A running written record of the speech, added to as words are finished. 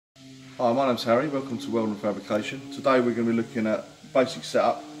Hi, my name's Harry. Welcome to Welding Fabrication. Today we're going to be looking at basic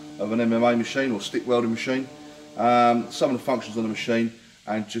setup of an MMA machine or stick welding machine, some of the functions on the machine,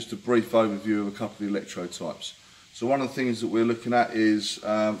 and just a brief overview of a couple of the electrode types. So one of the things that we're looking at is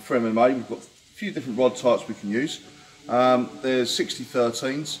for MMA we've got a few different rod types we can use. There's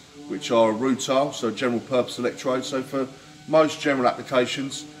 6013s, which are a rutile, so general purpose electrode. So for most general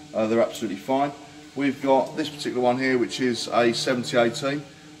applications they're absolutely fine. We've got this particular one here, which is a 7018.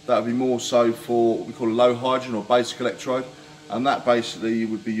 That would be more so for what we call a low hydrogen or basic electrode, and that basically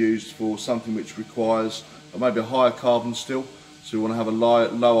would be used for something which requires maybe a higher carbon steel. So we want to have a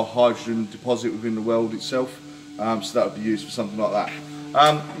lower hydrogen deposit within the weld itself, so that would be used for something like that.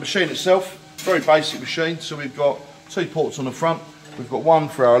 The machine itself, very basic machine. So we've got two ports on the front. We've got one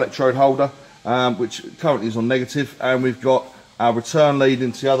for our electrode holder, which currently is on negative, and we've got our return lead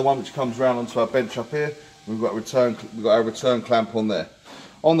into the other one, which comes round onto our bench up here. We've got our return clamp on there.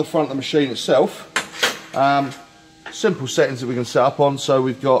 On the front of the machine itself, simple settings that we can set up on. So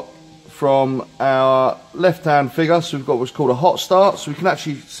we've got from our left hand figure, so we've got what's called a hot start. So we can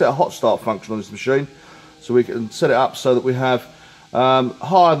actually set a hot start function on this machine. So we can set it up so that we have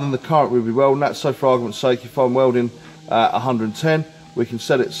higher than the current we'll be welding at. So for argument's sake, if I'm welding 110, we can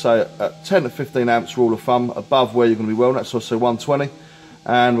set it, say, at 10 to 15 amps rule of thumb above where you're going to be welding at, so say 120,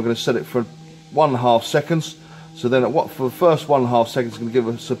 and we're going to set it for 1.5 seconds. So then for the first 1.5 seconds, it's going to give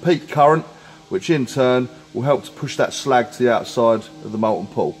us a peak current, which in turn will help to push that slag to the outside of the molten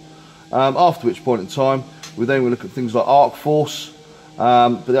pool. After which point in time, we then will look at things like arc force,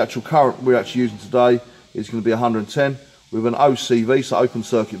 but the actual current we're actually using today is going to be 110 with an OCV, so open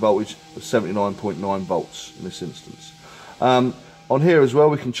circuit voltage, of 79.9 volts in this instance. On here as well,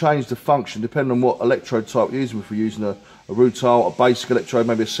 we can change the function depending on what electrode type we're using. If we're using a rutile, a basic electrode,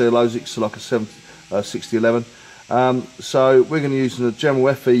 maybe a cellulosic, so like a 6011. So we're going to use a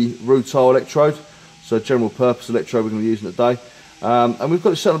general FE rutile electrode, so general purpose electrode we're going to be using today. And we've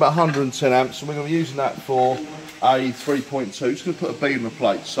got it set on about 110 amps, and we're going to be using that for a 3.2. Just going to put a bead on the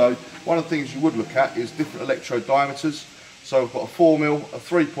plate. So one of the things you would look at is different electrode diameters. So we've got a 4mm, a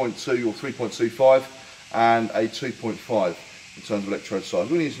 3.2 or 3.25, and a 2.5 in terms of electrode size.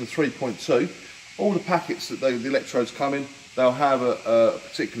 We're using the 3.2. All the packets that the electrodes come in, they'll have a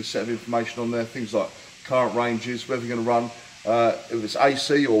particular set of information on there, things like current ranges, whether you're going to run, if it's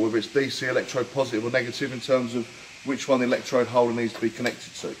AC or whether it's DC electrode positive or negative in terms of which one the electrode holder needs to be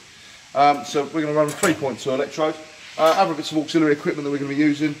connected to. So we're going to run a 3.2 electrode. Other bits of auxiliary equipment that we're going to be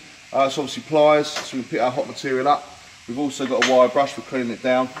using, so obviously pliers, so we can pick our hot material up. We've also got a wire brush for cleaning it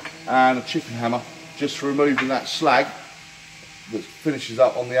down, and a chicken hammer just for removing that slag that finishes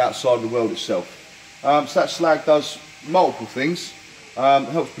up on the outside of the weld itself. So that slag does multiple things.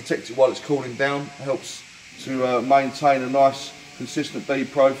 Helps protect it while it's cooling down, helps to maintain a nice consistent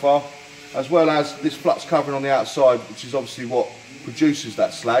bead profile, as well as this flux covering on the outside, which is obviously what produces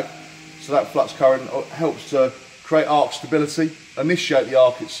that slag. So that flux covering helps to create arc stability, initiate the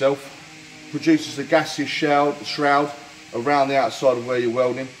arc itself, produces a gaseous shroud around the outside of where you're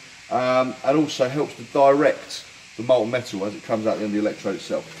welding, and also helps to direct the molten metal as it comes out the end of the electrode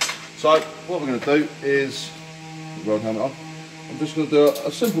itself. So what we're going to do is, put the weld helmet on, I'm just going to do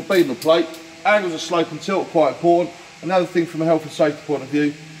a simple bead on the plate. Angles of slope and tilt are quite important. Another thing from a health and safety point of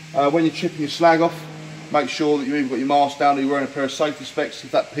view, when you're chipping your slag off, make sure that you've either got your mask down or you're wearing a pair of safety specs.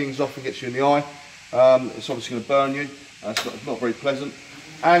 If that pings off and gets you in the eye, it's obviously going to burn you. It's not very pleasant.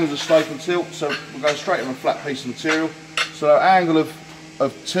 Angles of slope and tilt, so we're going straight on a flat piece of material. So our angle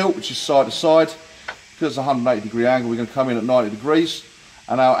of tilt, which is side to side, because it's a 180 degree angle, we're going to come in at 90 degrees.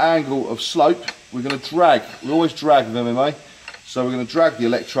 And our angle of slope, we're going to drag. We always drag with MMA. So we're going to drag the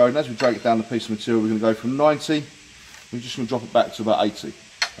electrode, and as we drag it down the piece of material, we're going to go from 90, we're just going to drop it back to about 80.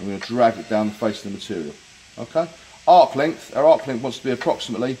 And we're going to drag it down the face of the material. Okay? Arc length, our arc length wants to be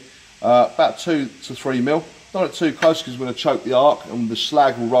approximately about 2 to 3 mil. Don't get too close because we're going to choke the arc and the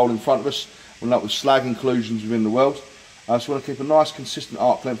slag will roll in front of us. We'll end up with slag inclusions within the weld. So we want to keep a nice consistent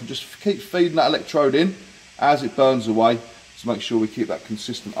arc length and just keep feeding that electrode in as it burns away to make sure we keep that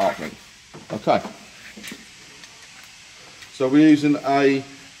consistent arc length. Okay. So we're using a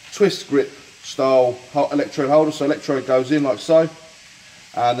twist grip style electrode holder. So electrode goes in like so,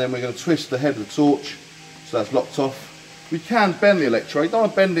 and then we're going to twist the head of the torch so that's locked off. We can bend the electrode. You don't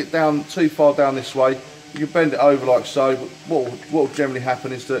want to bend it down too far down this way. You can bend it over like so, but what will generally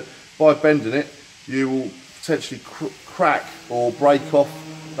happen is that by bending it, you will potentially crack or break off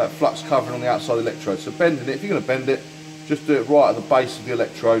that flux covering on the outside of the electrode. So bending it, if you're going to bend it, just do it right at the base of the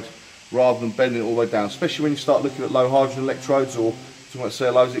electrode rather than bending it all the way down. Especially when you start looking at low hydrogen electrodes or something like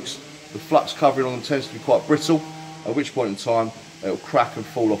cellulosics, the flux covering on them tends to be quite brittle, at which point in time it'll crack and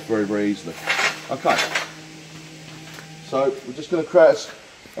fall off very, very easily. Okay, so we're just going to create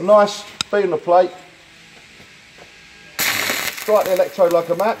a nice bead on the plate, strike the electrode like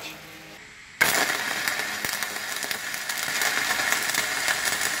a match.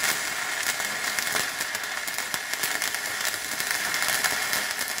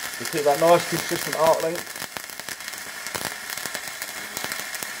 So keep that nice consistent arc length.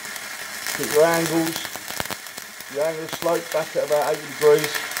 Keep your angle slope back at about 80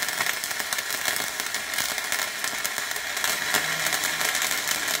 degrees.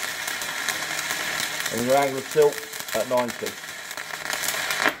 And your angle of tilt at 90.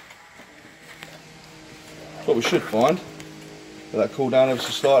 What we should find, let that cool down ever so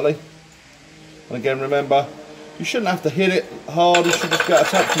slightly. And again, remember, you shouldn't have to hit it hard, you should just get a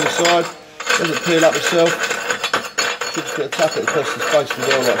tap from the side, it doesn't peel up itself. You should just get a tap at the space of the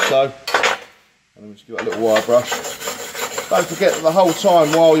well like so. And then just give it a little wire brush. Don't forget that the whole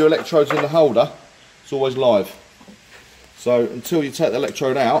time while your electrode's in the holder, it's always live. So until you take the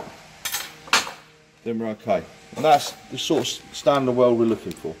electrode out, then we're okay. And that's the sort of standard weld we're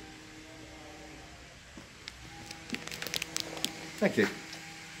looking for. Thank you.